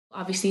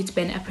Obviously it's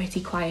been a pretty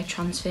quiet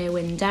transfer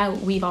window.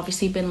 We've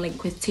obviously been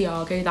linked with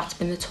Thiago, that's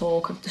been the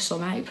talk of the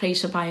summer, who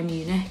plays for Bayern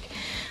Munich.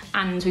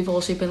 And we've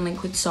also been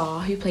linked with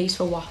Sarr, who plays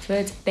for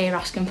Watford. They're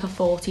asking for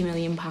 £40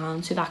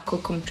 million, so that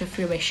could come to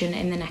fruition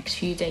in the next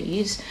few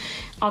days.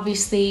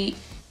 Obviously,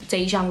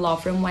 Dejan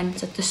Lovren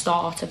went at the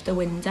start of the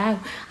window.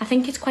 I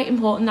think it's quite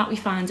important that we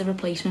find a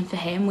replacement for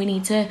him. We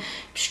need to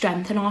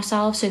strengthen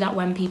ourselves so that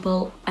when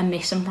people are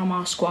missing from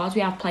our squad,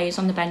 we have players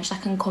on the bench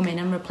that can come in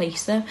and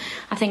replace them.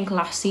 I think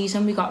last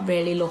season we got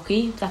really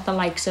lucky that the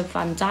likes of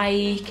Van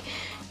Dijk,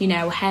 you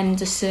know,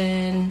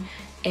 Henderson,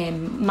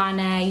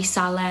 Mane,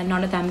 Salah,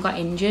 none of them got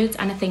injured,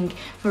 and I think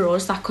for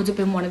us that could have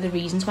been one of the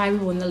reasons why we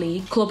won the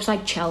league. Clubs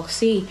like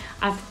Chelsea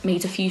have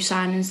made a few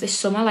signings this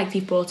summer, like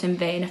they've brought in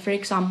Werner, for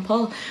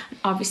example.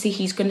 Obviously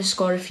he's going to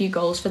score a few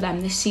goals for them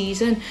this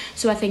season,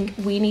 so I think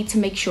we need to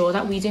make sure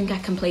that we don't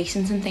get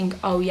complacent and think,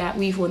 oh yeah,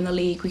 we've won the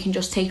league, we can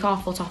just take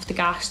our foot off the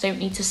gas, don't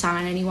need to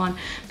sign anyone,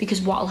 because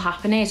what will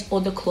happen is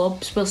other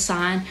clubs will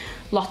sign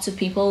lots of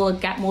people, will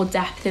get more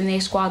depth in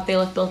their squad,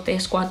 they'll have built their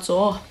squads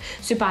up,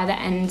 so by the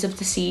end of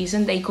the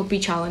season they could be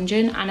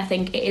challenging, and I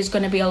think it is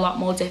going to be a lot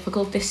more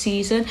difficult this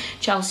season.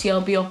 Chelsea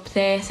will be up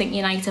there, I think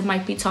United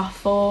might be top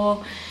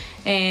four.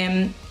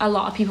 A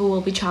lot of people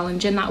will be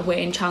challenging that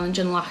weren't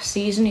challenging last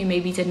season, who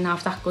maybe didn't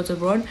have that good a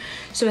run.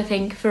 So I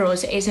think for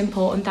us it is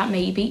important that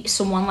maybe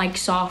someone like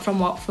Sarr from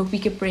Watford we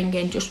could bring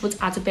in, just would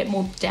add a bit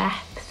more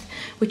depth,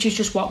 which is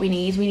just what we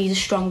need. We need a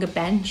stronger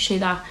bench so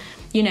that,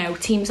 you know,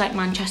 teams like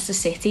Manchester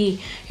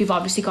City, who've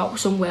obviously got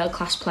some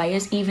world-class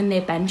players, even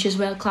their bench is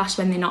world-class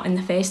when they're not in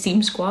the first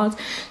team squad.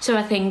 So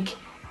I think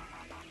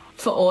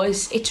for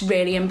us, it's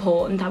really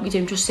important that we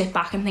don't just sit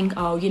back and think,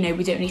 oh, you know,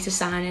 we don't need to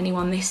sign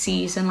anyone this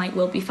season, like,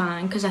 we'll be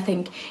fine. Because I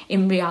think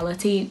in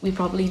reality, we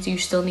probably do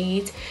still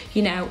need,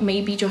 you know,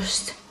 maybe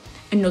just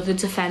another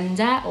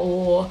defender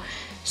or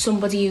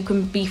somebody who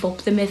can beef up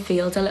the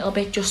midfield a little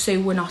bit, just so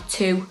we're not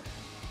too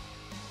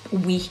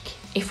weak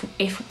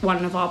if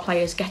one of our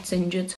players gets injured.